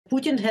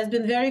Putin has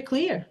been very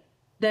clear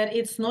that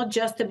it's not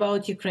just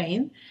about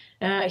Ukraine.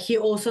 He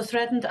also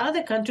threatened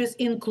other countries,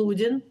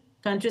 including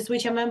countries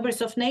which are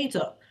members of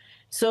NATO.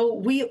 So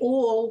we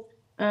all,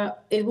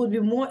 it would be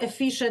more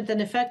efficient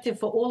and effective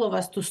for all of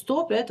us to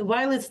stop it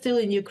while it's still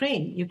in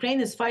Ukraine. Ukraine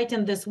is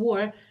fighting this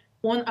war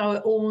on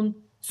our own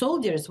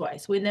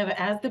soldiers-wise. We never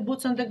asked the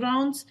boots on the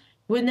ground.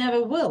 We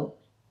never will.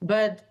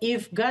 But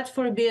if, God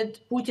forbid,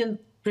 Putin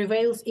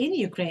prevails in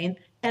Ukraine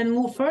and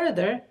move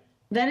further,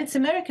 then it's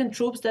American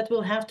troops that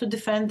will have to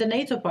defend the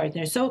NATO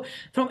partners. So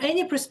from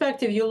any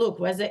perspective you look,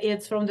 whether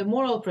it's from the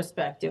moral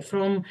perspective,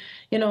 from,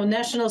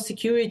 national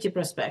security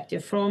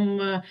perspective,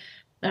 from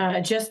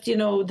just,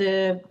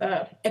 the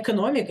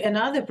economic and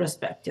other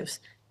perspectives,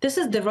 this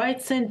is the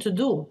right thing to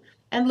do.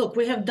 And look,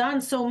 we have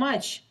done so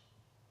much.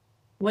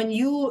 When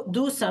you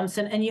do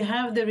something and you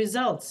have the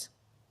results,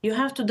 you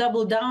have to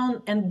double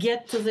down and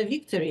get to the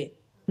victory,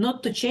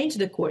 not to change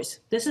the course.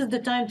 This is the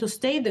time to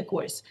stay the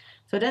course.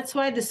 So that's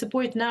why the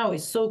support now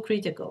is so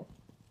critical.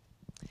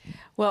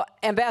 Well,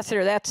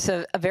 Ambassador, that's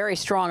a very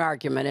strong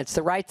argument. It's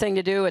the right thing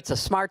to do. It's a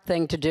smart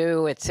thing to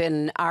do. It's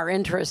in our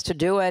interest to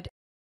do it.